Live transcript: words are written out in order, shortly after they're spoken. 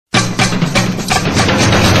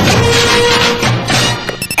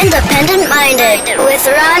Independent Minded with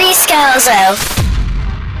Ronnie Scalzo.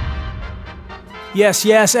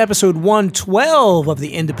 Yes, episode 112 of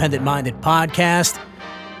the Independent Minded podcast.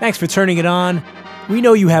 Thanks for turning it on. We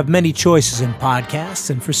know you have many choices in podcasts,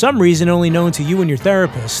 and for some reason only known to you and your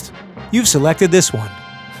therapist, you've selected this one.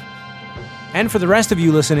 And for the rest of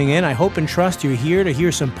you listening in, I hope and trust you're here to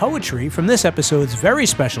hear some poetry from this episode's very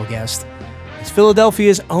special guest. It's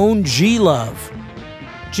Philadelphia's own G Love.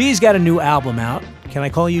 G's got a new album out. Can I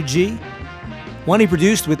call you G? One he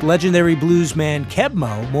produced with legendary bluesman Keb'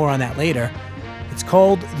 Mo', more on that later. It's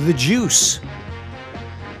called The Juice.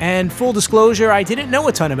 And full disclosure, I didn't know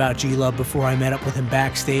a ton about G Love before I met up with him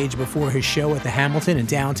backstage before his show at the Hamilton in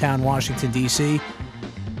downtown Washington, D.C.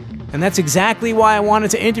 And that's exactly why I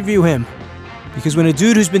wanted to interview him. Because when a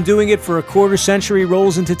dude who's been doing it for a quarter century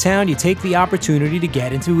rolls into town, you take the opportunity to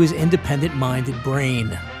get into his independent-minded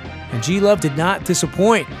brain. And G Love did not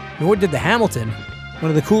disappoint, nor did the Hamilton, one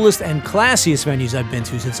of the coolest and classiest venues I've been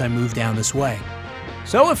to since I moved down this way.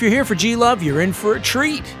 So if you're here for G Love, you're in for a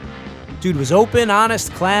treat. Dude was open,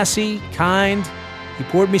 honest, classy, kind. He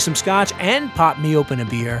poured me some scotch and popped me open a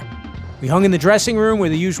beer. We hung in the dressing room where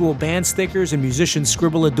the usual band stickers and musicians'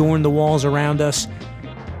 scribble adorn the walls around us.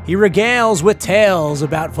 He regales with tales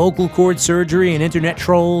about vocal cord surgery and internet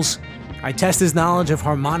trolls. I test his knowledge of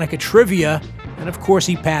harmonica trivia, and of course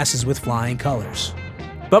he passes with flying colors.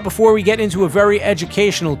 But before we get into a very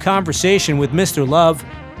educational conversation with Mr. Love,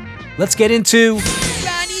 let's get into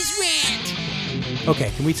Ronnie's Rant.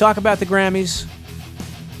 Okay, can we talk about the Grammys?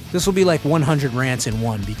 This will be like 100 rants in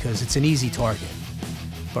one because it's an easy target.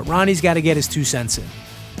 But Ronnie's got to get his 2 cents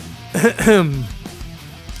in.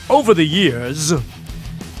 Over the years,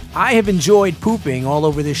 I have enjoyed pooping all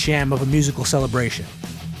over this sham of a musical celebration.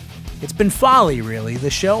 It's been folly, really, the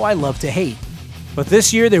show I love to hate. But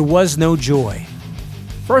this year there was no joy.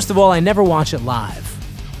 First of all, I never watch it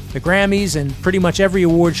live. The Grammys and pretty much every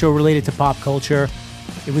award show related to pop culture,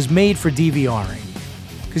 it was made for DVRing.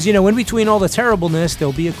 Because, you know, in between all the terribleness,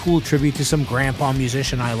 there'll be a cool tribute to some grandpa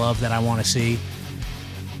musician I love that I want to see.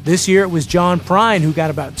 This year it was John Prine who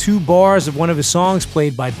got about 2 bars of one of his songs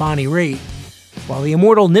played by Bonnie Raitt, while the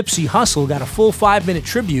immortal Nipsey Hussle got a full 5-minute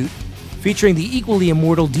tribute featuring the equally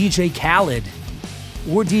immortal DJ Khaled,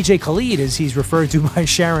 or DJ Khalid as he's referred to by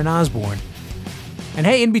Sharon Osbourne. And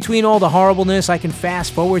hey, in between all the horribleness, I can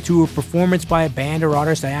fast forward to a performance by a band or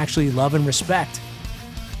artist I actually love and respect.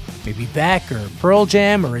 Maybe Beck, or Pearl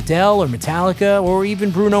Jam, or Adele, or Metallica, or even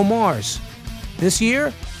Bruno Mars. This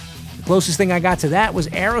year, the closest thing I got to that was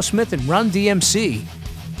Aerosmith and Run DMC,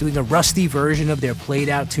 doing a rusty version of their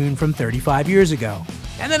played-out tune from 35 years ago.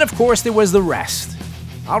 And then, of course, there was the rest.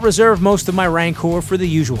 I'll reserve most of my rancor for the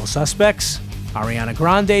usual suspects. Ariana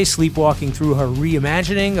Grande sleepwalking through her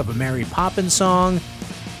reimagining of a Mary Poppins song.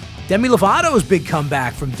 Demi Lovato's big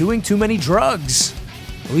comeback from doing too many drugs.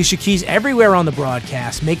 Alicia Keys everywhere on the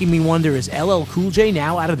broadcast, making me wonder, is LL Cool J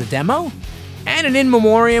now out of the demo? And an in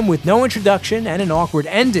memoriam with no introduction and an awkward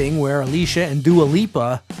ending where Alicia and Dua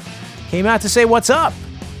Lipa came out to say what's up,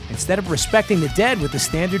 instead of respecting the dead with the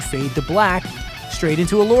standard fade to black straight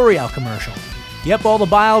into a L'Oreal commercial. Yep, all the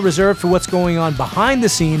bile reserved for what's going on behind the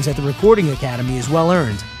scenes at the Recording Academy is well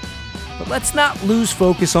earned. But let's not lose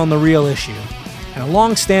focus on the real issue, and a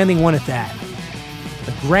long-standing one at that.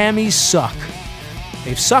 The Grammys suck.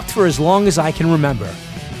 They've sucked for as long as I can remember,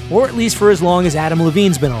 or at least for as long as Adam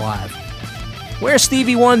Levine's been alive. Where's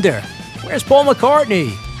Stevie Wonder? Where's Paul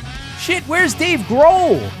McCartney? Shit, where's Dave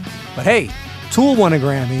Grohl? But hey, Tool won a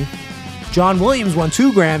Grammy. John Williams won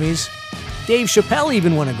 2 Grammys. Dave Chappelle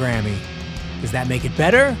even won a Grammy. Does that make it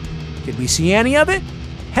better? Did we see any of it?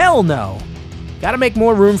 Hell no. Gotta make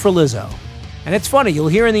more room for Lizzo. And it's funny, you'll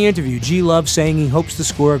hear in the interview G Love saying he hopes to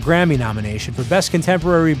score a Grammy nomination for Best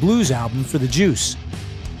Contemporary Blues Album for The Juice.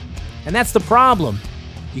 And that's the problem,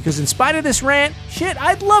 because in spite of this rant, shit,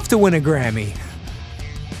 I'd love to win a Grammy.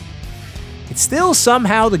 It's still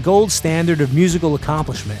somehow the gold standard of musical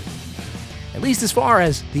accomplishment, at least as far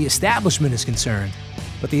as the establishment is concerned.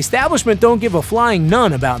 But the establishment don't give a flying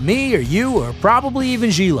none about me or you or probably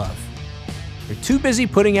even G Love. They're too busy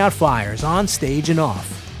putting out fires on stage and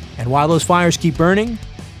off. And while those fires keep burning,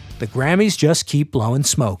 the Grammys just keep blowing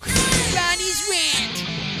smoke. Ronnie's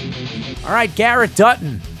Rant. All right, Garrett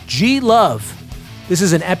Dutton, G Love. This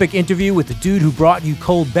is an epic interview with the dude who brought you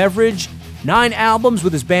cold beverage, 9 albums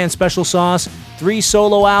with his band Special Sauce, 3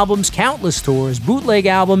 solo albums, countless tours, bootleg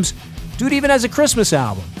albums. Dude even has a Christmas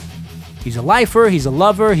album. He's a lifer, he's a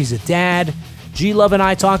lover, he's a dad. G Love and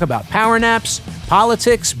I talk about power naps,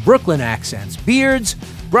 politics, Brooklyn accents, beards,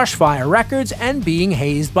 Brushfire Records, and being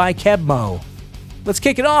hazed by Keb' Mo'. Let's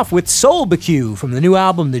kick it off with Soul BQ from the new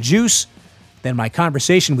album The Juice. than my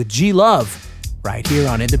conversation with G Love right here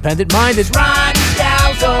on Independent Minded. Ronnie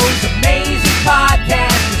Scalzo's amazing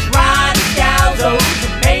podcast. It's Ronnie Scalzo's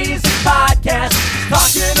amazing podcast. He's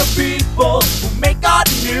talking to people who make art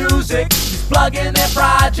and music. He's plugging their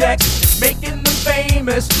projects, making them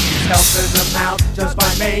famous. He's helping them out just by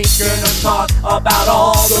making them talk about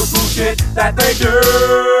all the bullshit that they do.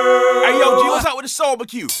 Hey, yo, G, what's up with the Sober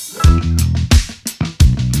Q?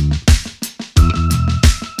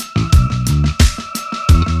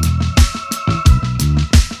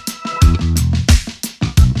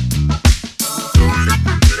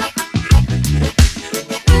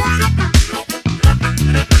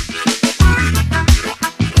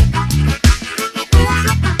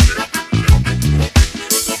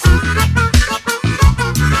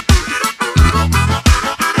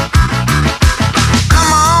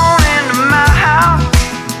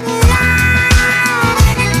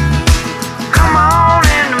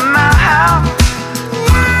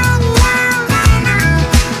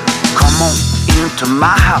 To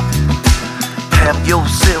my house, have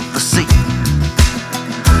yourself a seat.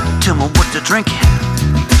 Tell me what you're drinking,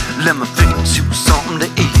 let me fix you something to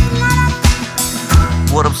eat.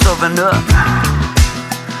 What I'm serving up,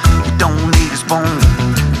 you don't need a spoon.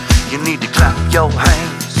 You need to clap your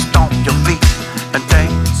hands, stomp your feet, and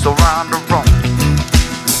dance around the room.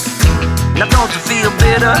 Now don't you feel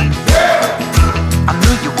better? I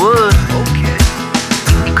knew you would. Okay.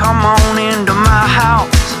 Come on into my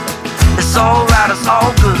house. It's alright, it's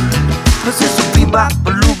all good. Cause it's a bebop,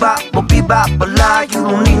 a loobop, a bebop, a lie. You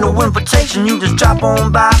don't need no invitation, you just drop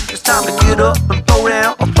on by. It's time to get up and throw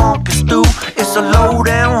down a funky stew. It's a low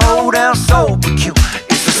down, hold down, sober Q.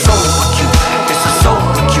 It's a sober Q, it's a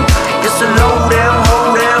sober Q. It's a low down,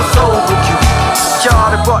 hold down, sober Q.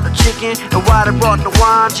 Charlie brought the chicken, and Whitey brought the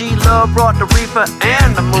wine. G Love brought the reefer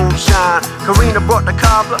and the moonshine. Karina brought the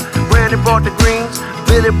cobbler, Brandy brought the greens.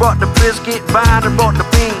 Billy brought the biscuit, Binder brought the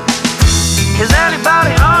beans. Is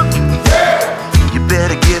anybody hungry? Yeah. You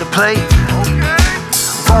better get a plate. Okay.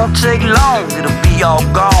 Won't take long, it'll be all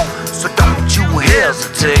gone. So don't you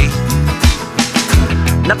hesitate.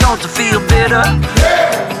 Now don't you feel better?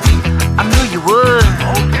 Yeah. I knew you would.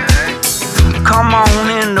 Okay. Come on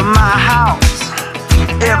into my house.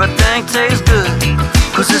 Everything tastes good.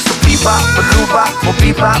 Cause it's a bebop, a loobop, a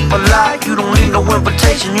bebop, a lie. You don't need no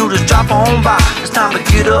invitation, you just drop on by. It's time to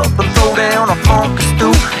get up and throw down a funky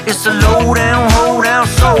stew. It's a low down, hold down,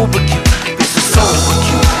 sober Q. It's a sober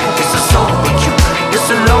Q, it's a sober Q. It's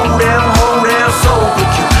a low down, hold down, sober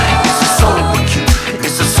Q. It's a sober Q,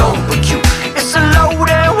 it's a sober Q. It's a low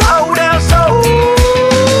down, hold down, sober.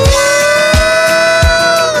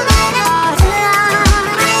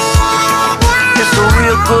 It's a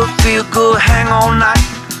real good, feel good, hang all night.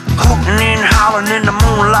 Hooting and hollering in the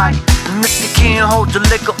moonlight. And if you can't hold your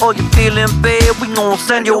liquor or you feeling bad, we gon'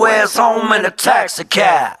 send your ass home in a taxi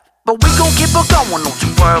cab. But we gon' keep it going, don't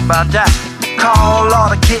you worry about that. Call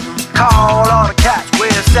all the kittens, call all the cats.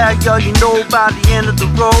 Where it's at, yo, you know by the end of the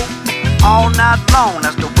road. All night long,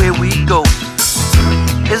 that's the way we go.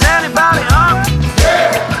 Is anybody hungry?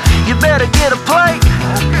 Yeah. You better get a plate.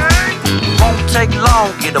 Okay. Won't take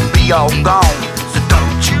long, it'll be all gone. So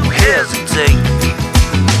don't you hesitate.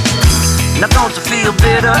 Now don't you feel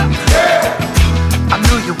better? Yeah. I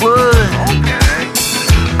knew you would. Okay.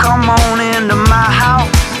 Come on into my house.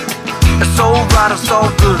 It's alright, it's all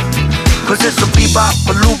good. Cause it's a bebop,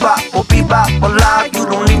 a loobop, a bebop, a lie. You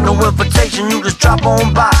don't need no invitation, you just drop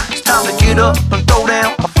on by. It's time to get up and throw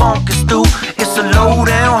down a funky stew. It's a low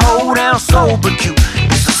down, hold down, sober Q.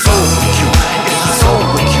 It's a sober Q, it's a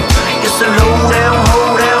sober Q. It's a low down,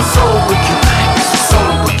 hold down, sober Q. It's a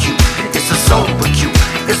sober Q, it's a sober Q.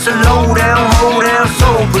 It's a low down, hold down,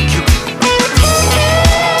 sober Q.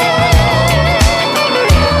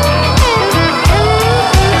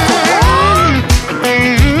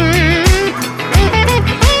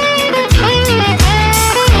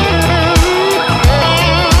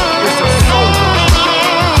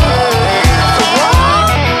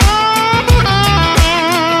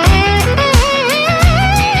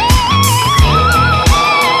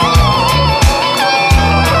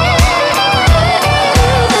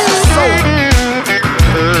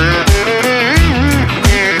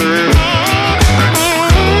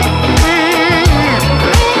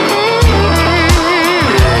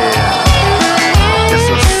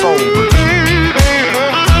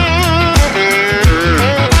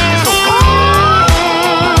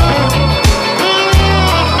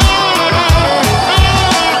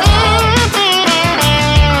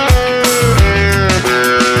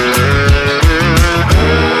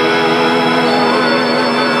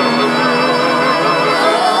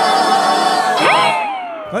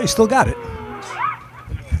 You still got it.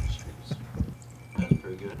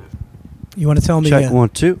 You want to tell me Check 1,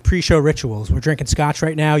 2. pre-show rituals? We're drinking scotch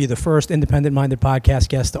right now. You're the first independent-minded podcast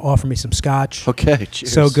guest to offer me some scotch. Okay,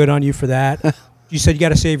 cheers. So good on you for that. You said you got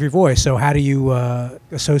to save your voice. So how do you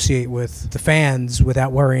associate with the fans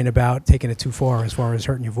without worrying about taking it too far as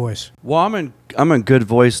hurting your voice? Well, I'm in good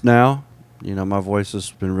voice now. You know, my voice has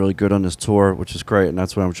been really good on this tour, which is great, and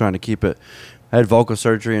that's what I'm trying to keep it. I had vocal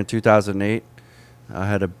surgery in 2008. I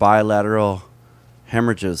had a bilateral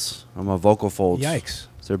hemorrhages on my vocal folds. Yikes.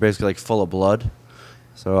 So they're basically like full of blood.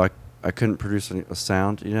 So I couldn't produce a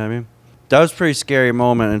sound, you know what I mean? That was a pretty scary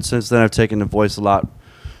moment, and since then I've taken the voice a lot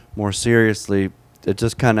more seriously. It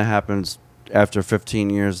just kind of happens after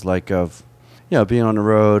 15 years, like of, you know, being on the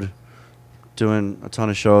road, doing a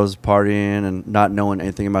ton of shows, partying, and not knowing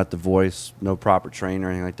anything about the voice, no proper training or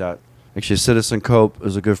anything like that. Actually, Citizen Cope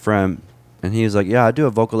is a good friend, and he's like, yeah, I do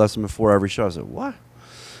a vocal lesson before every show. I said, what?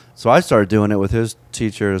 So I started doing it with his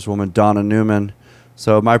teacher, this woman, Donna Newman.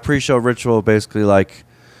 So my pre-show ritual, basically like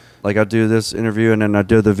I do this interview, and then I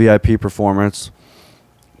do the VIP performance,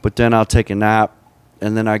 but then I'll take a nap,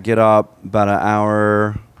 and then I get up about an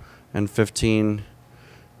hour and 15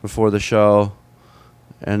 before the show,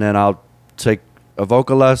 and then I'll take a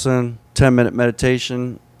vocal lesson, 10-minute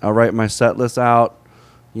meditation. I'll write my set list out,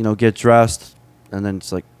 you know, get dressed, and then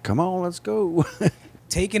it's like, come on, let's go.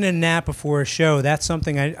 Taking a nap before a show, that's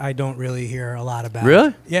something I don't really hear a lot about.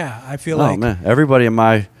 Really? Yeah, I feel Oh, like man. Everybody in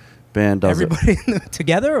my band does it. everybody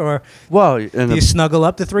together, or Well, do you snuggle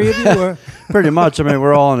up, the three of you? Or? pretty much. I mean,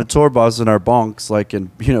 we're all on a tour bus in our bunks, like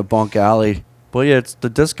in, you know, bunk alley. Well, yeah, it's the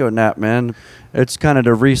disco nap, man. It's kind of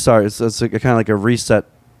the restart. It's kind of like a reset.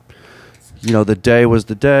 You know, the day was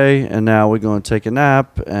the day, and now we're going to take a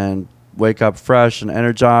nap and wake up fresh and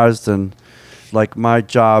energized. And, like, my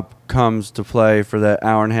job comes to play for that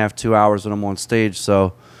hour and a half, 2 hours when I'm on stage.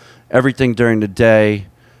 So everything during the day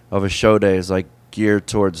of a show day is, like, geared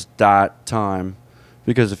towards that time.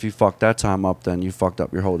 Because if you fuck that time up, then you fucked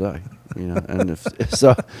up your whole day. You know, and if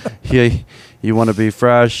so, you want to be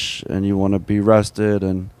fresh and you want to be rested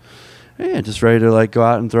and just ready to like go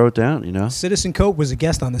out and throw it down. You know. Citizen Cope was a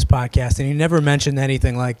guest on this podcast, and he never mentioned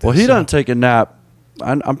anything like this. Well, he doesn't take a nap.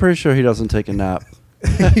 I'm pretty sure he doesn't take a nap.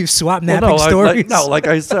 You swap Well, napping stories. like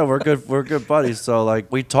I said, we're good buddies. So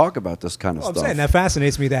like we talk about this kind of Well, I'm stuff. saying that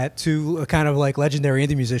fascinates me that two kind of like legendary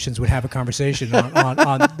indie musicians would have a conversation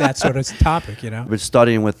on that sort of topic, you know? I've been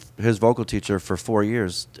studying with his vocal teacher for 4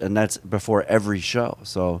 years, and that's before every show.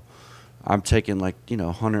 So I'm taking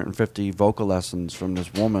 150 vocal lessons from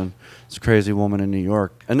this woman, this crazy woman in New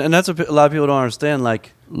York. And that's a lot of people don't understand.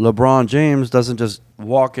 Like LeBron James doesn't just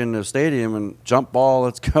walk in the stadium and jump ball,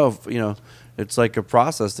 let's go, you know. It's like a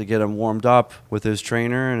process to get him warmed up with his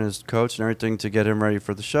trainer and his coach and everything to get him ready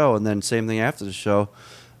for the show. And then same thing after the show.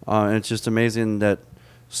 And it's just amazing that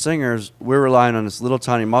singers, we're relying on this little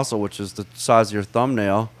tiny muscle, which is the size of your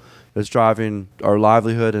thumbnail, that's driving our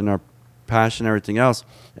livelihood and our passion and everything else.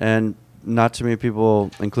 And not too many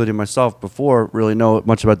people, including myself before, really know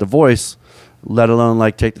much about the voice, let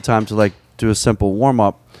alone take the time to do a simple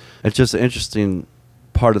warm-up. It's just an interesting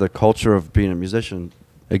part of the culture of being a musician.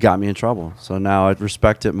 It got me in trouble. So now I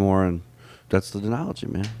respect it more, and that's the analogy,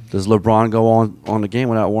 man. Does LeBron go on the game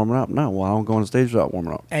without warming up? No. Well, I don't go on stage without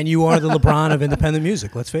warming up. And you are the LeBron of independent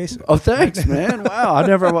music, let's face it. Oh, thanks, man. Wow.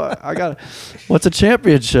 I got what's a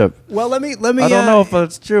championship? Well, let me. I don't know if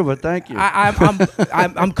that's true, but thank you.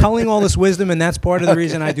 I'm culling all this wisdom, and that's part of the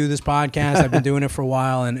reason I do this podcast. I've been doing it for a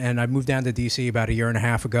while, and I moved down to D.C. about a year and a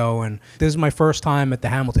half ago, and this is my first time at the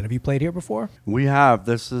Hamilton. Have you played here before? We have.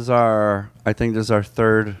 I think this is our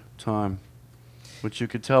third time, which you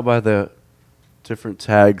could tell by the different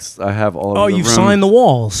tags I have all over the room. Oh, you've signed the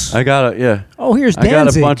walls. I got it, yeah. Oh, here's Danzig. I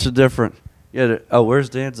got a bunch of different. Yeah. Where's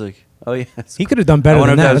Danzig? Oh, yeah. He could have done better I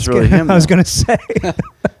wonder than that. if that's really him. I was going to say.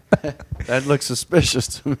 That looks suspicious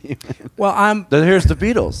to me. Well, Then here's the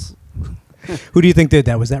Beatles. Who do you think did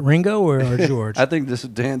that? Was that Ringo or George? I think this is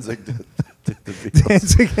Danzig did the Beatles.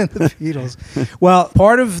 Danzig and the Beatles. Well,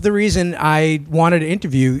 part of the reason I wanted to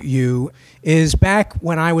interview you is back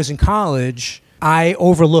when I was in college, I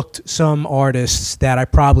overlooked some artists that I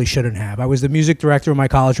probably shouldn't have. I was the music director of my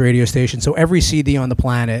college radio station, so every CD on the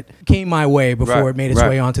planet came my way before it made its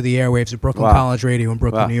way onto the airwaves of Brooklyn College Radio in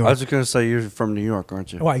Brooklyn, New York. I was just going to say you're from New York,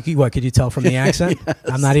 aren't you? What, could you tell from the accent? Yes.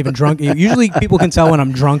 I'm not even drunk. Usually people can tell when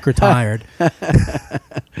I'm drunk or tired.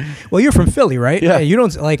 Well, you're from Philly, right? Yeah. You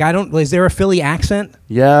don't, is there a Philly accent?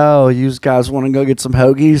 Yo, you guys want to go get some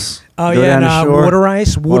hoagies? Oh, Go yeah, down the shore? water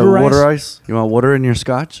ice. Water ice? You want water in your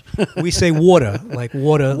scotch? We say water, like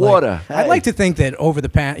water. Water. I'd like to think that over the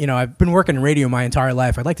past, I've been working in radio my entire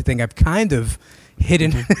life. I'd like to think I've kind of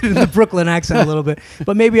hidden the Brooklyn accent a little bit.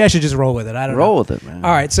 But maybe I should just roll with it. I don't know. Roll with it, man.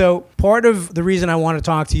 All right. So part of the reason I want to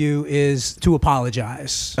talk to you is to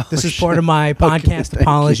apologize. This is part of my podcast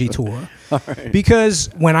apology tour. All right. Because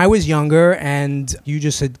when I was younger and you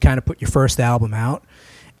just had kind of put your first album out,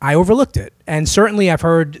 I overlooked it. And certainly I've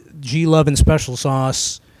heard G Love and Special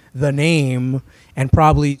Sauce, the name, and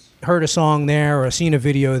probably heard a song there or seen a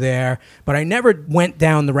video there, but I never went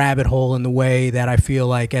down the rabbit hole in the way that I feel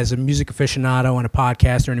like as a music aficionado and a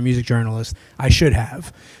podcaster and a music journalist, I should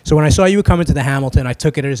have. So when I saw you were coming to the Hamilton, I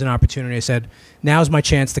took it as an opportunity. I said, now's my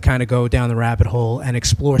chance to kind of go down the rabbit hole and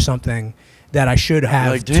explore something that I should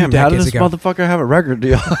have Like, 2 damn, how did decades this ago. motherfucker have a record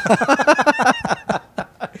deal?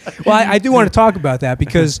 Well, I do want to talk about that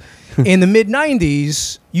because in the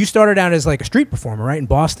mid-'90s, you started out as like a street performer, right, in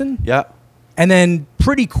Boston? Yeah. And then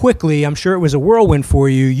pretty quickly, I'm sure it was a whirlwind for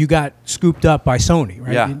you, you got scooped up by Sony,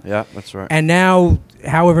 right? Yeah, that's right. And now,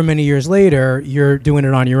 however many years later, you're doing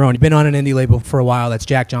it on your own. You've been on an indie label for a while. That's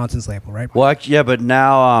Jack Johnson's label, right? Well, yeah, but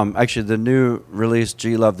now, actually, the new release,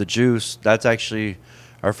 G Love the Juice, that's actually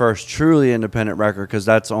our first truly independent record because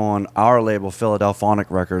that's on our label,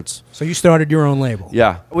 Philadelphonic Records. So you started your own label.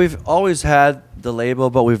 Yeah. We've always had the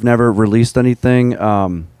label, but we've never released anything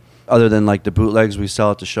other than, like, the bootlegs we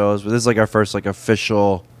sell at the shows. But this is, like, our first, like,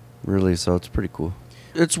 official release, so it's pretty cool.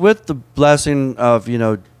 It's with the blessing of,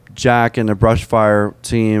 Jack and the Brushfire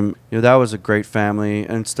team. That was a great family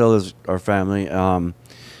and still is our family.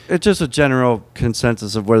 It's just a general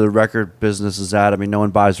consensus of where the record business is at. I mean, no one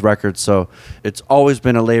buys records, so it's always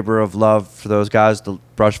been a labor of love for those guys, the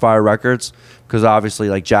Brushfire Records, because obviously,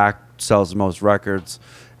 like, Jack sells the most records,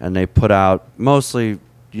 and they put out mostly,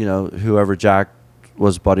 whoever Jack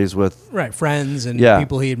was buddies with. Right, friends and Yeah.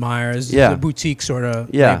 people he admires. Yeah. It's a boutique sort of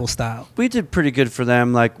Yeah. label style. We did pretty good for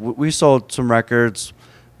them. Like, we sold some records,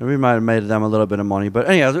 and we might have made them a little bit of money. But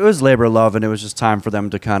anyhow, it was labor of love, and it was just time for them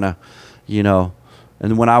to kind of,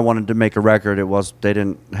 And when I wanted to make a record, they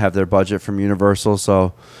didn't have their budget from Universal,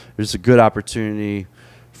 so it was a good opportunity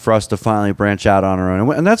for us to finally branch out on our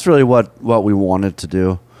own. And that's really what we wanted to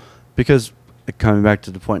do, because coming back to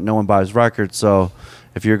the point, no one buys records, so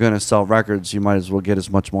if you're going to sell records, you might as well get as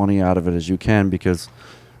much money out of it as you can, because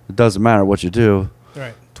it doesn't matter what you do.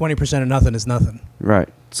 Right. 20% of nothing is nothing. Right.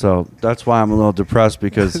 So that's why I'm a little depressed, I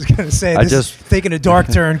because was going to say, I this is just taking a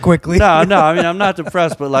dark turn quickly. no. I mean, I'm not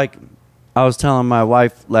depressed, but like I was telling my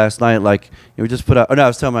wife last night, like we just put out. Oh no, I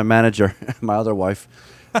was telling my manager, my other wife.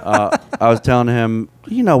 I was telling him,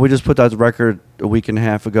 we just put out the record a week and a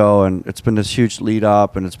half ago, and it's been this huge lead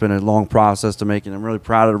up, and it's been a long process to make it. I'm really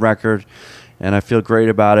proud of the record, and I feel great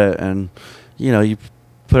about it. And you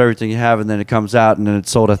put everything you have, and then it comes out, and then it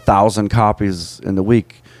sold 1,000 copies in the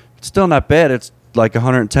week. It's still not bad. It's like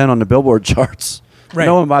 110 on the Billboard charts. Right.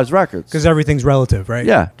 No one buys records. Because everything's relative, right?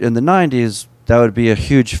 Yeah. In the 90s, that would be a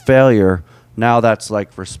huge failure. Now that's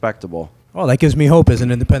like respectable. Well, that gives me hope as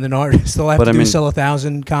an independent artist. Still have But to I mean- sell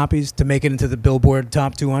 1,000 copies to make it into the Billboard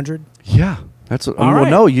Top 200. Yeah. That's All well, right.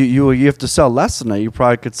 no, you have to sell less than that. You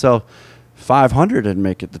probably could sell 500 and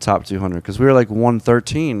make it the top 200, because we were like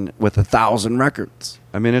 113 with 1,000 records.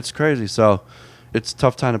 I mean, it's crazy. So it's a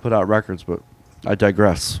tough time to put out records, but I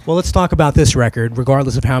digress. Well, let's talk about this record,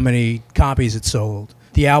 regardless of how many copies it sold.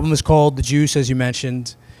 The album is called The Juice, as you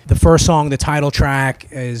mentioned. The first song, the title track,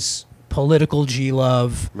 is Political G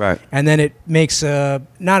Love. Right. And then it makes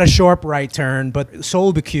not a sharp right turn, but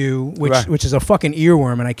Soul BQ, Right. which is a fucking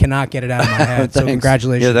earworm, and I cannot get it out of my head. So Thanks.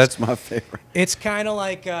 congratulations. Yeah, that's my favorite. It's kind of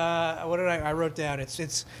like, what did I wrote down?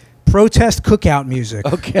 It's protest cookout music.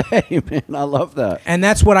 Okay, man, I love that. And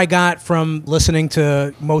that's what I got from listening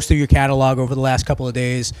to most of your catalog over the last couple of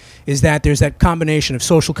days, is that there's that combination of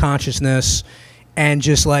social consciousness and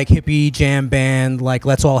just like hippie jam band, like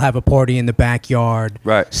let's all have a party in the backyard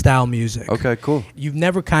Right. style music. Okay, cool. You've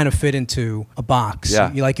never kind of fit into a box.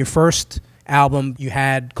 Yeah. You like your first album, you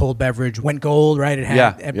had Cold Beverage, went gold, right? It had,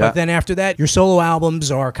 Yeah, But yeah. then after that, your solo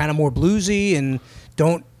albums are kind of more bluesy and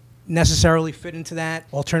don't necessarily fit into that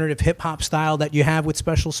alternative hip hop style that you have with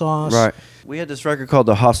Special Sauce. Right. We had this record called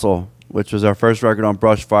The Hustle, which was our first record on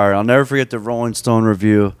Brushfire. I'll never forget the Rolling Stone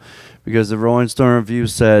review, because the Rolling Stone review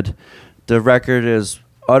said the record is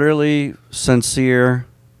utterly sincere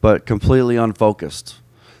but completely unfocused.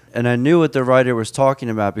 And I knew what the writer was talking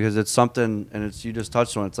about, because it's something, and it's you just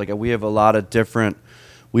touched on it. It's like we have a lot of different.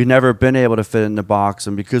 We've never been able to fit in the box,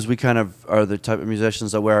 and because we kind of are the type of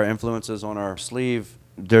musicians that wear our influences on our sleeve,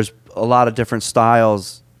 there's a lot of different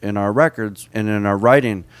styles in our records and in our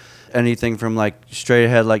writing. Anything from like straight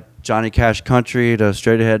ahead like Johnny Cash country, to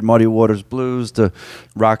straight ahead Muddy Waters blues, to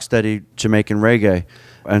rock steady Jamaican reggae,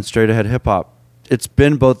 and straight ahead hip hop. it's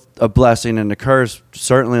been both a blessing and a curse.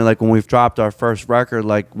 Certainly, like when we've dropped our first record,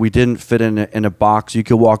 like we didn't fit in a box. You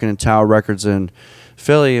could walk into Tower Records in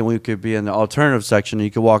Philly and we could be in the alternative section.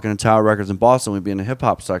 You could walk into Tower Records in Boston, we'd be in the hip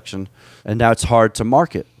hop section, and now it's hard to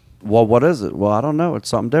market. Well, what is it? Well, I don't know. It's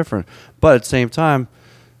something different. But at the same time,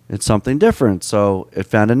 it's something different. So it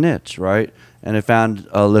found a niche, right? And it found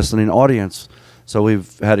a listening audience. So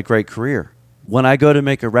we've had a great career. When I go to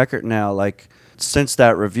make a record now, like since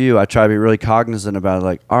that review, I try to be really cognizant about it.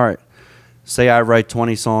 Like, all right, say I write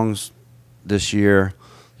 20 songs this year.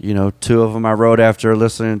 2 of them I wrote after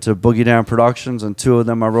listening to Boogie Down Productions, and 2 of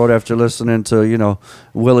them I wrote after listening to,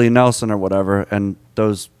 Willie Nelson or whatever. And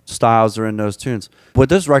those styles are in those tunes. With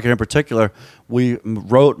this record in particular, we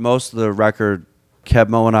wrote most of the record. Keb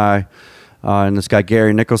Mo and I, and this guy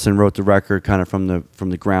Gary Nicholson wrote the record kind of from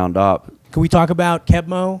the ground up. Can we talk about Keb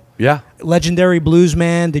Mo? Yeah. Legendary blues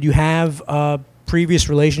man. Did you have a previous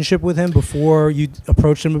relationship with him before you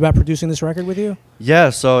approached him about producing this record with you?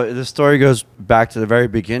 Yeah, so the story goes back to the very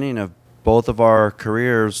beginning of both of our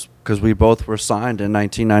careers, because we both were signed in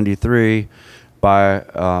 1993 by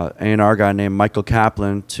an A&R guy named Michael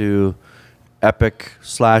Kaplan to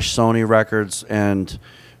Epic/Sony Records, and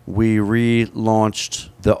we relaunched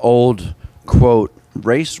the old, quote,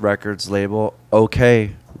 Race Records label,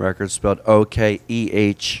 OK Records, spelled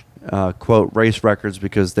O-K-E-H, quote, Race Records,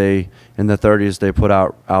 because in the 30s, they put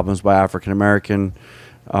out albums by African-American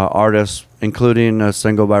artists, including a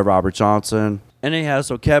single by Robert Johnson. Anyhow,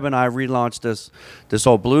 so Keb and I relaunched this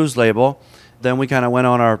old blues label. Then we kind of went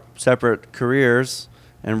on our separate careers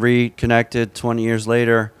and reconnected 20 years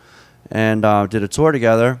later and did a tour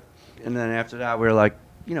together. And then after that, we were like,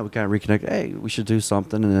 we kind of reconnected. Hey, we should do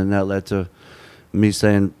something. And then that led to me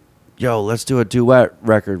saying, yo, let's do a duet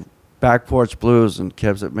record, Back Porch Blues. And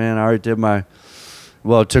Keb said, man, I already did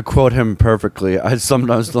well, to quote him perfectly, I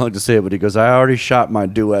sometimes don't like to say it, but he goes, I already shot my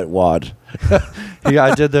duet wad.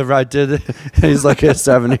 I did it. He's like a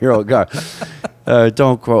 70-year-old guy.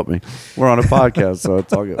 Don't quote me. We're on a podcast, so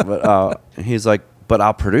it's all good. But he's like, but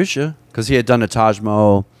I'll produce you. Because he had done a Taj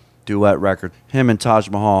Mahal duet record, him and Taj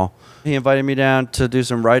Mahal. He invited me down to do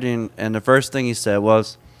some writing, and the first thing he said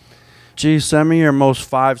was, gee, send me your most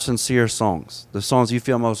 5 sincere songs, the songs you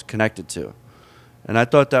feel most connected to. And I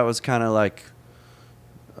thought that was kind of like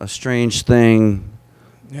a strange thing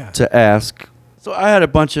to ask. So I had a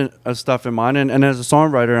bunch of stuff in mind, and as a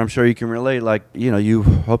songwriter, I'm sure you can relate, like, you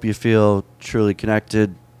hope you feel truly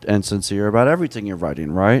connected and sincere about everything you're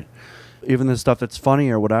writing, right? Even the stuff that's funny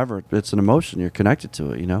or whatever, it's an emotion, you're connected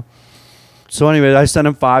to it, So anyway, I sent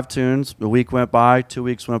him 5 tunes. A week went by, 2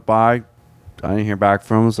 weeks went by. I didn't hear back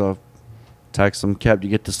from him, so I text him, Keb, you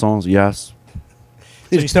get the songs? Yes.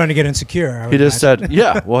 So you're starting to get insecure. He just said,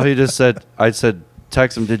 yeah. Well, he just said, I said,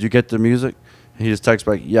 text him, did you get the music? And he just texted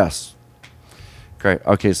back, yes. Great.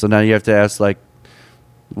 Okay, so now you have to ask, like,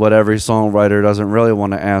 what every songwriter doesn't really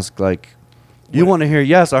want to ask, like, you want to hear,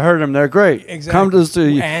 yes, I heard them, they're great. Exactly. Come to the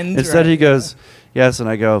studio. And, instead, he goes, yes, and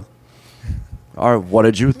I go, all right, what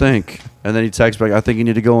did you think? And then he texts back, I think you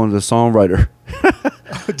need to go into the songwriter.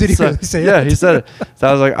 Did he really say yeah, that? he said it. So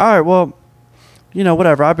I was like, all right, well,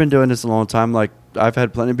 whatever. I've been doing this a long time. Like, I've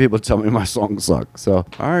had plenty of people tell me my songs suck. So,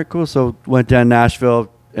 all right, cool. So went down to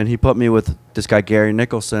Nashville, and he put me with this guy, Gary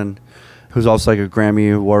Nicholson, who's also like a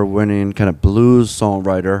Grammy Award-winning kind of blues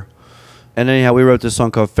songwriter. And anyhow, we wrote this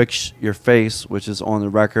song called Fix Your Face, which is on the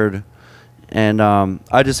record. And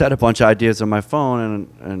I just had a bunch of ideas on my phone,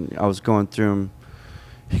 and I was going through them.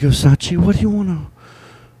 He goes, Sachi, what do you want to...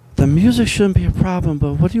 The music shouldn't be a problem,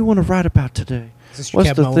 but what do you want to write about today? Is this your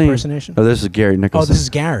Keb Mo impersonation? Oh, this is Gary Nicholson. Oh, this is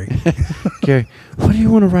Gary. Gary, what do you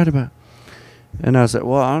want to write about? And I said,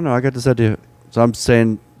 well, I don't know. I got this idea. So I'm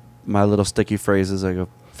saying my little sticky phrases. I go,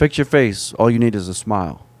 fix your face. All you need is a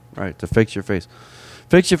smile, right, to fix your face.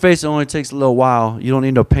 Fix your face, it only takes a little while. You don't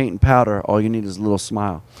need no paint and powder. All you need is a little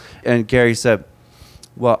smile. And Gary said,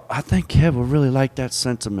 well, I think Keb would really like that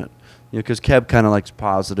sentiment. Because Keb kind of likes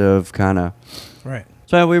positive, kind of. Right.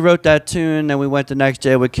 So we wrote that tune, then we went the next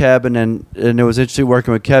day with Keb, and it was interesting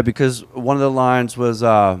working with Keb because one of the lines was,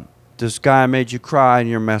 this guy made you cry and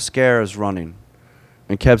your mascara's running.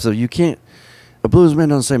 And Keb said, you can't, a blues man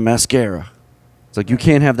doesn't say mascara. It's like, you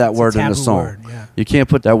can't have that word in the song. Word, yeah. You can't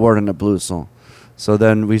put that word in a blues song. So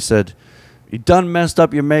then we said, you done messed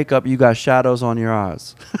up your makeup, you got shadows on your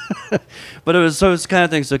eyes. But it's kind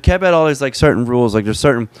of thing. So Keb had all these like certain rules, like there's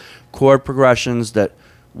certain chord progressions that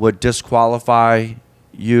would disqualify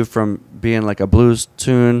you from being like a blues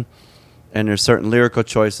tune, and there's certain lyrical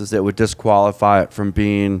choices that would disqualify it from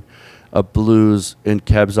being a blues in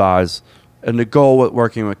Keb's eyes. And the goal with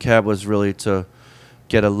working with Keb was really to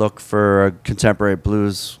get a look for a contemporary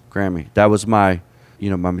blues Grammy. That was my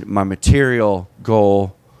material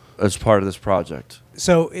goal as part of this project.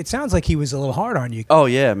 So it sounds like he was a little hard on you. Oh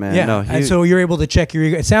yeah, man. Yeah, No, and so you're able to check your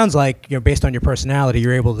ego. It sounds like, based on your personality,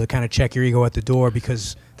 you're able to kind of check your ego at the door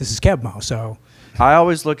because this is Kebmo. So I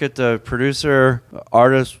always look at the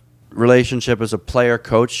producer-artist relationship as a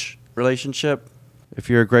player-coach relationship. If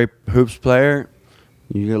you're a great hoops player,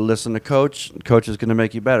 you got to listen to coach. Coach is going to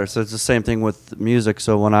make you better. So it's the same thing with music.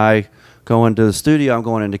 So when I go into the studio, I'm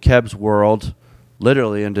going into Keb's world,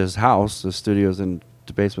 literally into his house. The studio's in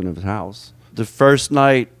the basement of his house. The first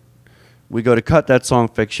night, we go to cut that song,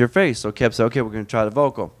 Fix Your Face. So Keb said, okay, we're going to try the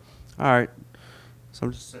vocal. All right. So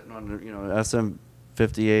I'm just sitting on the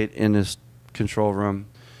SM58 in this control room.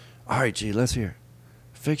 All right, G, let's hear it.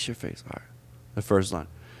 Fix your face. All right. The first line.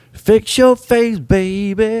 Fix your face,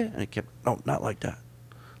 baby. And it kept, no, not like that.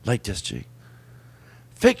 Like this, G.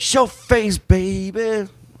 Fix your face, baby.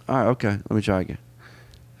 All right, okay. Let me try again.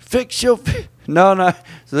 Fix your face. No.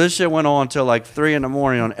 So this shit went on until like 3 a.m.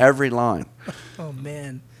 on every line. oh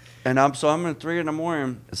man. And I'm at 3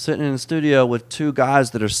 a.m. sitting in the studio with two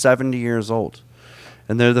guys that are 70 years old.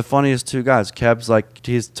 And they're the funniest two guys. Keb's like,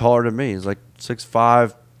 he's taller than me. He's like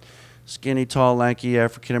 6'5", skinny, tall, lanky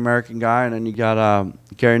African-American guy. And then you got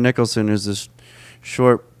Gary Nicholson, who's this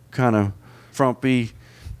short, kind of frumpy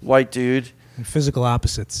white dude. And physical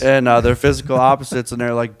opposites. And they're physical opposites, and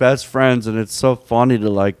they're like best friends. And it's so funny to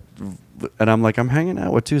like, and I'm like, I'm hanging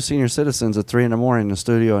out with two senior citizens at 3 a.m. in the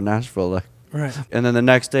studio in Nashville. Like, right. And then the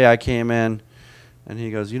next day I came in, and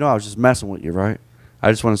he goes, I was just messing with you, right?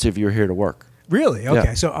 I just want to see if you were here to work. Really? Okay.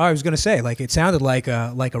 Yeah. So I was going to say, like, it sounded like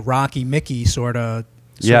a Rocky Mickey sort of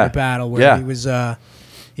battle where he was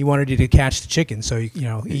he wanted you to catch the chicken, so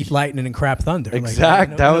eat lightning and crap thunder.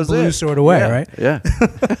 Exact. Like, that in was a blues it. sort of way, Yeah. right? Yeah.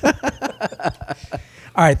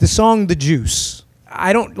 All right. The song "The Juice."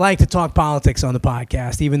 I don't like to talk politics on the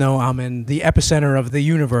podcast, even though I'm in the epicenter of the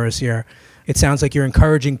universe here. It sounds like you're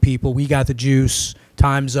encouraging people. We got the juice.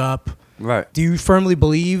 Time's up. Right. Do you firmly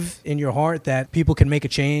believe in your heart that people can make a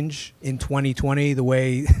change in 2020 the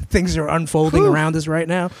way things are unfolding around us right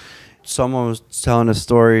now? Someone was telling a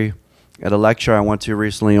story at a lecture I went to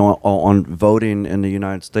recently on voting in the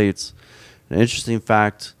United States. An interesting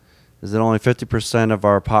fact is that only 50% of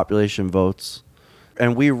our population votes.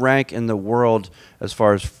 And we rank in the world as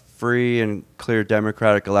far as free and clear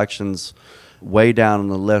democratic elections way down on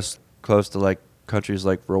the list, close to like countries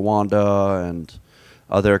like Rwanda and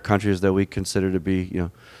other countries that we consider to be,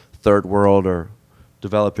 third world or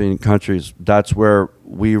developing countries. That's where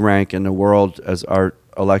we rank in the world as our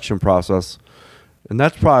election process. And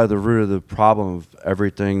that's probably the root of the problem of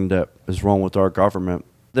everything that is wrong with our government.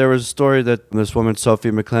 There was a story that this woman,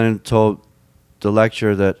 Sophie McLennan, told the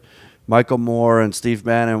lecture that Michael Moore and Steve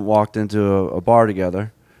Bannon walked into a bar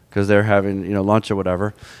together because they're having, lunch or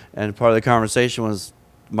whatever. And part of the conversation was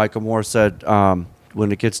Michael Moore said,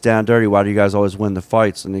 when it gets down dirty, why do you guys always win the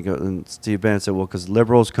fights? And Steve Bannon said, well, because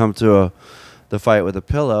liberals come to the fight with a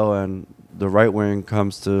pillow and the right wing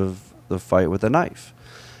comes to the fight with a knife.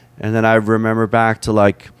 And then I remember back to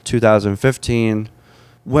like 2015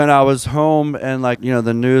 when I was home and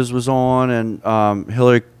the news was on and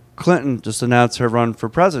Hillary Clinton just announced her run for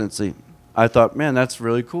presidency. I thought, man, that's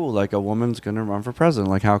really cool. Like a woman's going to run for president.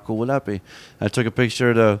 Like how cool would that be? I took a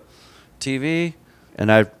picture of the TV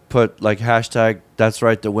and I put hashtag, that's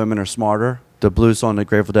right, the women are smarter. The blues song that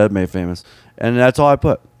Grateful Dead made famous. And that's all I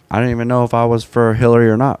put. I didn't even know if I was for Hillary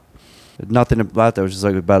or not. Nothing about that. It was just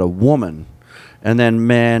about a woman. And then,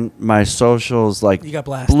 man, my socials you got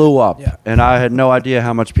blasted. blew up. Yeah. And I had no idea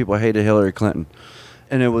how much people hated Hillary Clinton.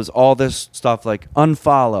 And it was all this stuff like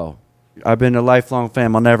unfollow. I've been a lifelong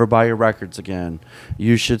fan. I'll never buy your records again.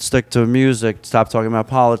 You should stick to music. Stop talking about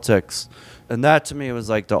politics. And that to me was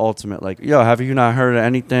like the ultimate, have you not heard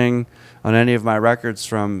anything on any of my records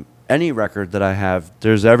from any record that I have?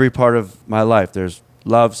 There's every part of my life. There's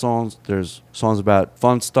love songs. There's songs about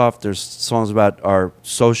fun stuff. There's songs about our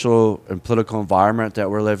social and political environment that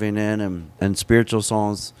we're living in and spiritual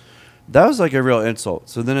songs. That was like a real insult.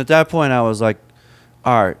 So then at that point I was like,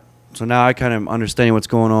 all right. So now I kind of understanding what's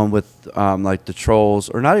going on with the trolls,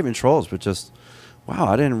 or not even trolls, but just, wow,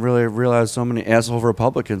 I didn't really realize so many asshole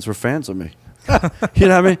Republicans were fans of me. You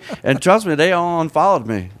know what I mean? And trust me, they all unfollowed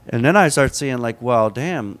me. And then I start seeing well,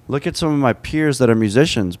 damn, look at some of my peers that are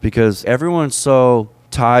musicians, because everyone's so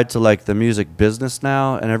tied to the music business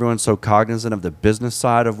now, and everyone's so cognizant of the business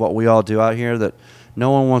side of what we all do out here that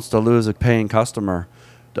no one wants to lose a paying customer.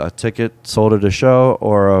 A ticket sold at a show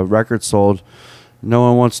or a record sold. No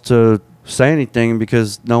one wants to say anything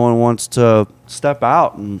because no one wants to step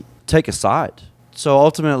out and take a side. So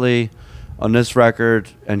ultimately, on this record,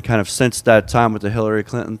 and kind of since that time with the Hillary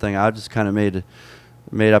Clinton thing, I just kind of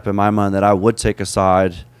made up in my mind that I would take a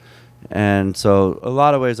side. And so a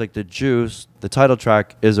lot of ways, like the Juice, the title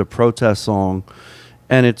track is a protest song,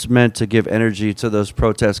 and it's meant to give energy to those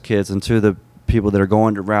protest kids and to the people that are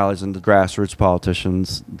going to rallies and the grassroots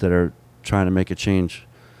politicians that are trying to make a change.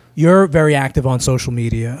 You're very active on social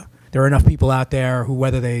media. There are enough people out there who,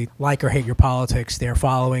 whether they like or hate your politics, they're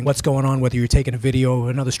following what's going on, whether you're taking a video of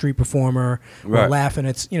another street performer or laughing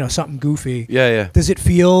at, something goofy. Yeah. Does it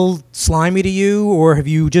feel slimy to you, or have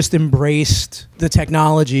you just embraced the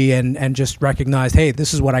technology and just recognized, hey,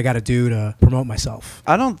 this is what I got to do to promote myself?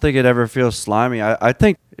 I don't think it ever feels slimy. I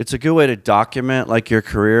think it's a good way to document, like, your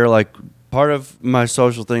career. Like, part of my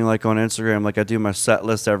social thing, like on Instagram, like I do my set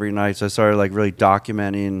list every night, so I started like really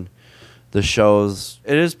documenting the shows.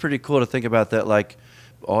 It is pretty cool to think about that, like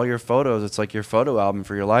all your photos, it's like your photo album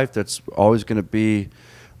for your life that's always going to be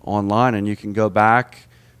online, and you can go back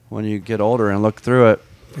when you get older and look through it.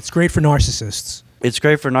 It's great for narcissists. It's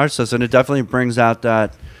great for narcissists, and it definitely brings out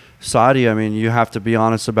that side of you. I mean, you have to be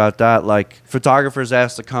honest about that. Like, photographers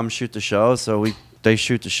asked to come shoot the show, so they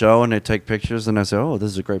shoot the show and they take pictures, and I say, oh,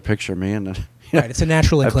 this is a great picture of me. And then, right, it's a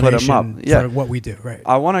natural inclination for what we do, right?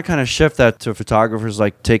 I want to kind of shift that to photographers,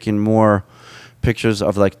 like taking more pictures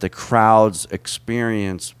of like the crowd's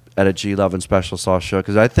experience at a G Love and Special Sauce show,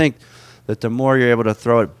 because I think that the more you're able to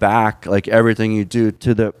throw it back, like everything you do,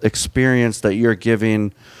 to the experience that you're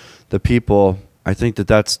giving the people, I think that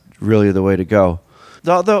that's really the way to go.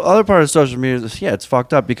 The other part of social media is, it's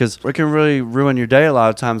fucked up, because it can really ruin your day a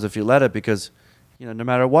lot of times if you let it, because no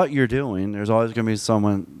matter what you're doing, there's always going to be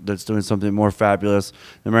someone that's doing something more fabulous.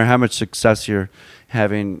 No matter how much success you're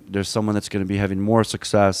having, there's someone that's going to be having more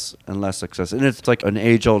success and less success. And it's like an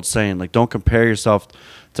age-old saying, like, don't compare yourself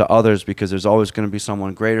to others, because there's always going to be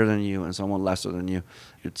someone greater than you and someone lesser than you.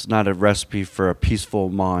 It's not a recipe for a peaceful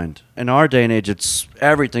mind. In our day and age,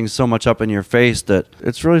 everything's so much up in your face that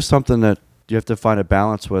it's really something that you have to find a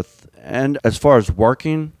balance with. And as far as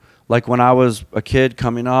working, like when I was a kid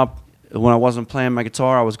coming up, when I wasn't playing my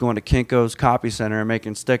guitar, I was going to Kinko's Copy Center and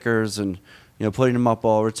making stickers and putting them up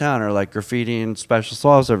all over town, or like graffitiing Special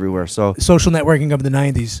Sauce everywhere. So social networking of the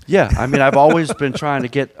 90s. Yeah, I mean, I've always been trying to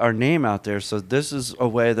get our name out there. So this is a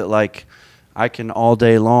way that like I can all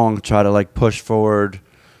day long try to like push forward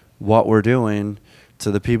what we're doing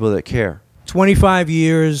to the people that care. 25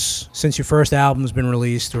 years since your first album's been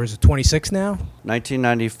released, or is it 26 now?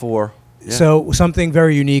 1994. Yeah. So something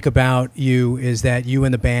very unique about you is that you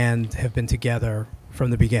and the band have been together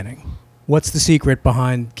from the beginning. What's the secret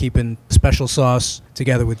behind keeping Special Sauce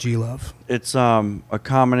together with G Love? It's a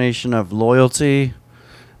combination of loyalty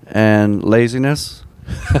and laziness.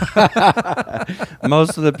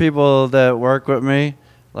 Most of the people that work with me,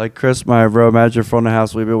 like Chris, my road manager from the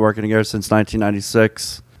house, we've been working together since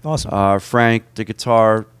 1996. Awesome. Frank, the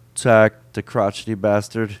guitar tech, the crotchety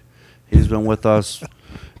bastard, he's been with us.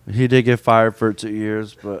 He did get fired for 2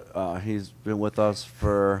 years, but he's been with us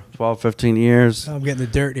for 12, 15 years. I'm getting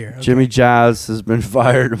the dirt here. Okay. Jimmy Jazz has been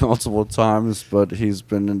fired multiple times, but he's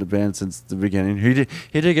been in the band since the beginning. He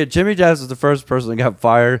did get Jimmy Jazz was the first person that got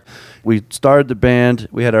fired. We started the band.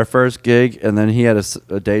 We had our first gig, and then he had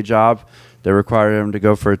a day job that required him to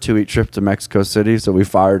go for a 2-week trip to Mexico City, so we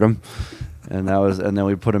fired him. And then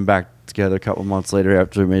we put him back together a couple months later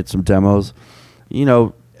after we made some demos.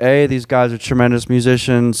 A, these guys are tremendous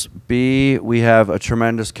musicians. B, we have a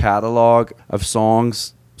tremendous catalog of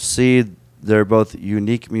songs. C, they're both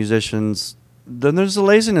unique musicians. Then there's the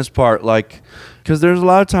laziness part, like, because there's a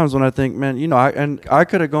lot of times when I think, man, I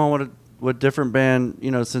could have gone with a different band,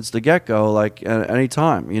 since the get-go, like, at any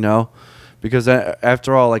time, because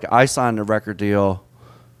after all, like, I signed a record deal.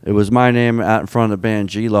 It was my name out in front of the band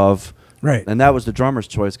G Love. Right. And that was the drummer's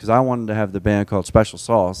choice, because I wanted to have the band called Special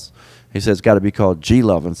Sauce. He said it's got to be called G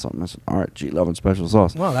Love and something. I said, all right, G Love and Special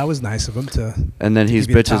Sauce. Well, that was nice of him to. And then he's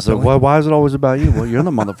bitches said, well, why is it always about you? Well, you're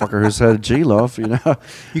the motherfucker who said G Love, You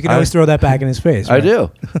can always throw that back in his face. Right? I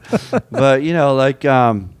do. But,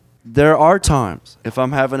 there are times if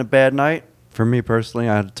I'm having a bad night. For me personally,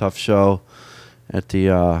 I had a tough show at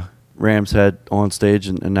the Ram's Head on stage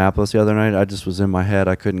in Annapolis the other night. I just was in my head.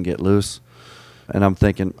 I couldn't get loose. And I'm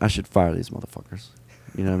thinking, I should fire these motherfuckers.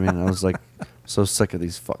 You know what I mean? I was like, so sick of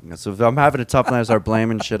these fucking. So if I'm having a tough night, I start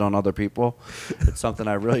blaming shit on other people. It's something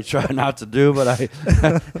I really try not to do, but I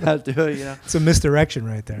do it, It's a misdirection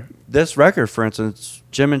right there. This record, for instance,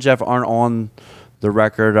 Jim and Jeff aren't on the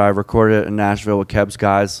record. I recorded it in Nashville with Keb's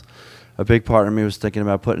guys. A big part of me was thinking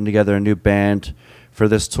about putting together a new band for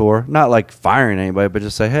this tour. Not like firing anybody, but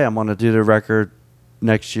just say, hey, I'm going to do the record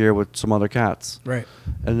next year with some other cats. Right.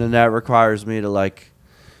 And then that requires me to, like,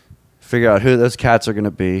 figure out who those cats are going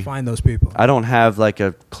to be. Find those people. I don't have like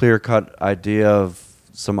a clear-cut idea of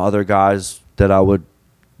some other guys that I would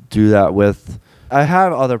do that with. I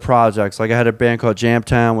have other projects. Like I had a band called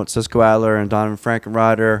Jamtown with Cisco Adler and Donovan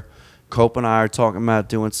Frankenrider. Cope and I are talking about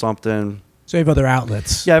doing something. So you have other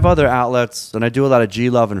outlets. Yeah, I have other outlets, and I do a lot of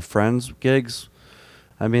G-Love and Friends gigs.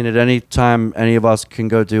 I mean, at any time, any of us can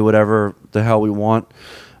go do whatever the hell we want,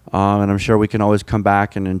 and I'm sure we can always come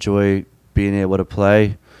back and enjoy being able to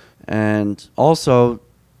play. And also,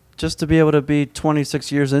 just to be able to be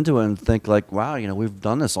 26 years into it and think like, wow, we've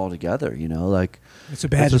done this all together, like It's a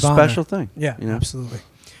badge it's a of honor. special thing. Yeah, absolutely.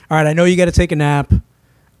 All right, I know you got to take a nap.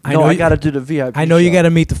 I got to do the VIP I know you show. got to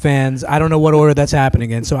meet the fans. I don't know what order that's happening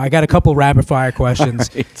in, so I got a couple rapid fire questions.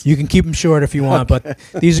 Right. You can keep them short if you want, but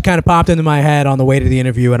these are kind of popped into my head on the way to the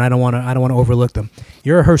interview, and I don't want to overlook them.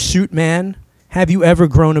 You're a hirsute man. Have you ever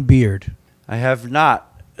grown a beard? I have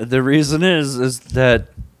not. The reason is that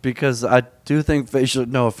because I do think facial,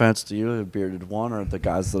 no offense to you, the bearded one or the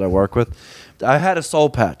guys that I work with, I had a soul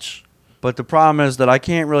patch. But the problem is that I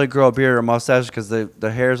can't really grow a beard or mustache because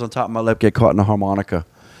the hairs on top of my lip get caught in a harmonica.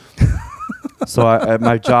 So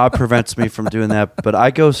my job prevents me from doing that. But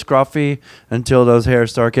I go scruffy until those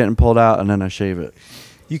hairs start getting pulled out, and then I shave it.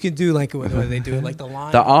 You can do like what do they do it like the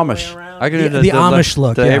line. The all way Amish. around? I can do the Amish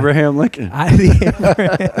look. The yeah. Abraham Lincoln.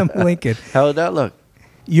 The Abraham Lincoln. How would that look?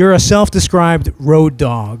 You're a self-described road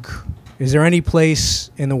dog. Is there any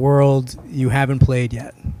place in the world you haven't played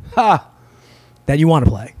yet Ha! that you want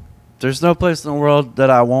to play? There's no place in the world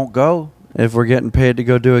that I won't go if we're getting paid to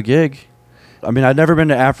go do a gig. I mean, I've never been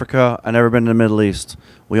to Africa. I've never been to the Middle East.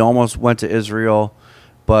 We almost went to Israel,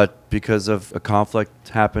 but because of a conflict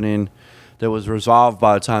happening that was resolved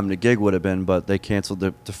by the time the gig would have been, but they canceled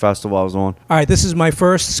the festival I was on. All right, this is my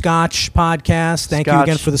first Scotch podcast. Thank you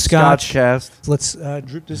again for the Scotch. Scotchcast. Let's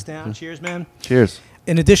drip this down. Cheers, man. Cheers.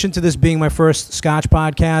 In addition to this being my first Scotch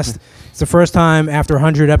podcast, it's the first time after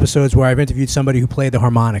 100 episodes where I've interviewed somebody who played the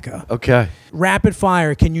harmonica. Okay. Rapid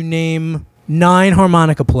fire, can you name 9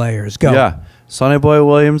 harmonica players? Go. Yeah. Sonny Boy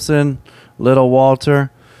Williamson, Little Walter,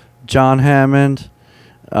 John Hammond,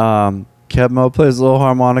 Kev Mo plays a little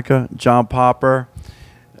harmonica, John Popper,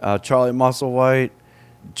 Charlie Musselwhite,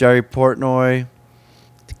 Jerry Portnoy,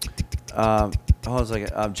 hold on a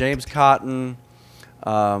second, James Cotton,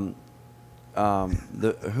 the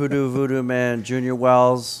Hoodoo Voodoo Man, Junior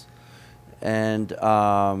Wells, and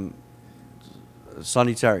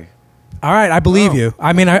Sonny Terry. All right, I believe you.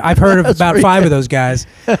 I mean, I've heard of about 5 of those guys.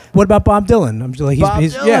 What about Bob Dylan? I'm just like,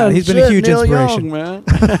 he's been a huge Neil inspiration. Young, man.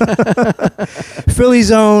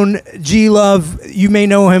 Philly's own G-Love. You may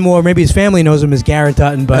know him, or maybe his family knows him as Garrett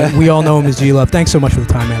Dutton, but we all know him as G-Love. Thanks so much for the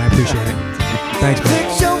time, man. I appreciate it. Thanks, man.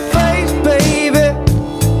 Fix your face, baby.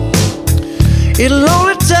 It'll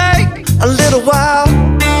only take a little while.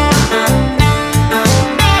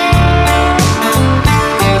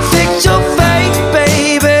 Fix your face,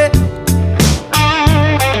 baby.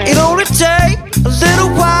 It'll only take a little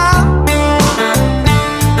while.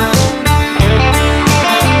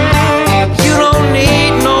 You don't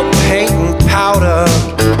need no paint and powder.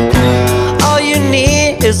 All you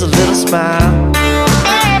need is a little smile.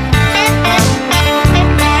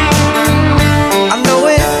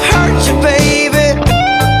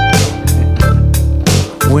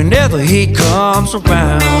 Whenever he comes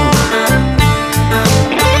around,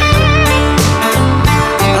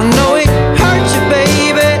 I know it hurts you,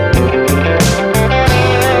 baby.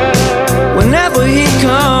 Whenever he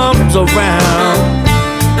comes around,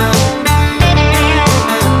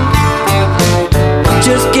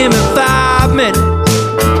 just give me 5 minutes,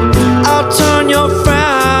 I'll turn your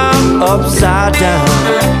frown upside down,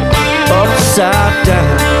 upside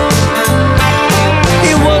down.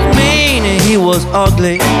 He was mean and he was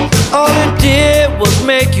ugly. All it did was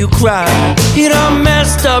make you cry. He done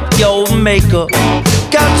messed up your makeup,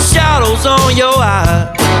 got shadows on your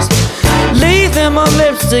eyes, leave them a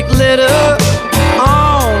lipstick litter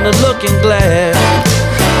on the looking glass.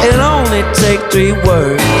 It only take 3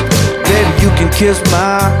 words, baby, you can kiss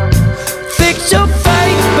my. Fix your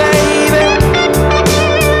face, baby.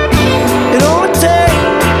 It only take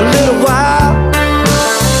a little while.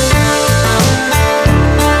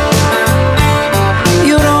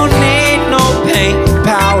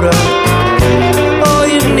 Powder. All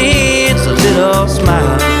you need is a little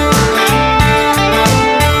smile.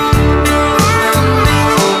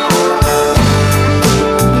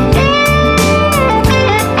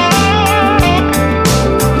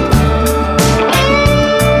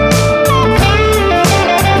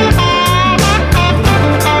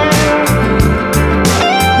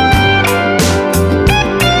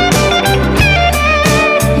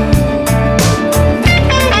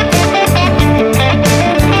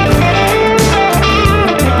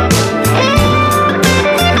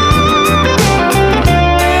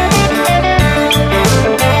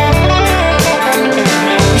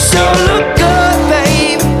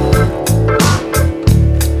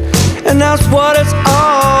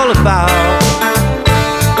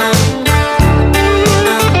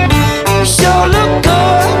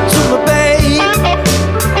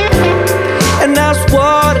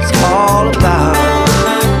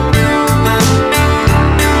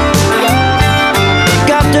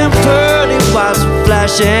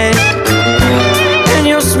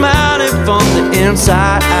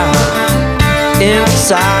 inside out,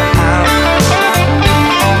 inside out.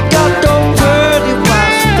 Got those pearly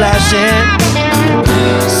whites flashing,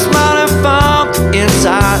 smiling from the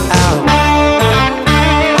inside out.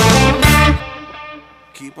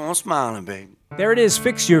 Keep on smiling, baby. There it is,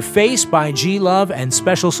 Fix Your Face by G Love and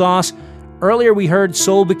Special Sauce. Earlier we heard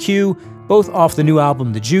Soul BQ, both off the new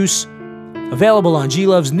album The Juice, available on G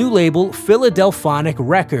Love's new label Philadelphonic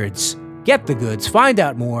Records. Get the goods, find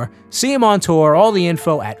out more, see him on tour, all the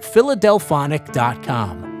info at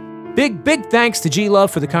philadelphonic.com. Big thanks to G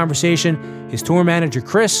Love for the conversation, his tour manager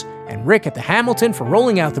Chris, and Rick at the Hamilton for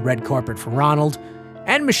rolling out the red carpet for Ronald,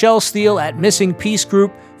 and Michelle Steele at Missing Piece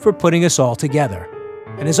Group for putting us all together.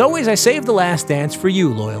 And as always, I saved the last dance for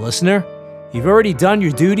you, loyal listener. You've already done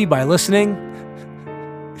your duty by listening.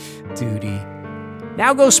 Duty.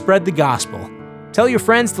 Now go spread the gospel. Tell your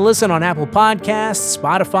friends to listen on Apple Podcasts,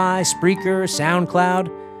 Spotify, Spreaker, SoundCloud.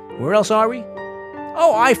 Where else are we?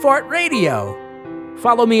 Oh, iFartRadio.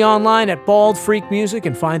 Follow me online at Bald Freak Music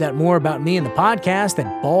and find out more about me and the podcast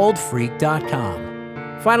at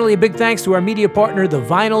baldfreak.com. Finally, a big thanks to our media partner, The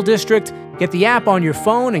Vinyl District. Get the app on your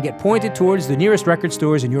phone and get pointed towards the nearest record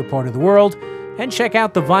stores in your part of the world. And check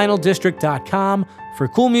out thevinyldistrict.com for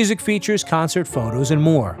cool music features, concert photos, and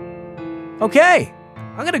more. Okay,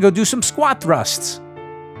 I'm gonna go do some squat thrusts.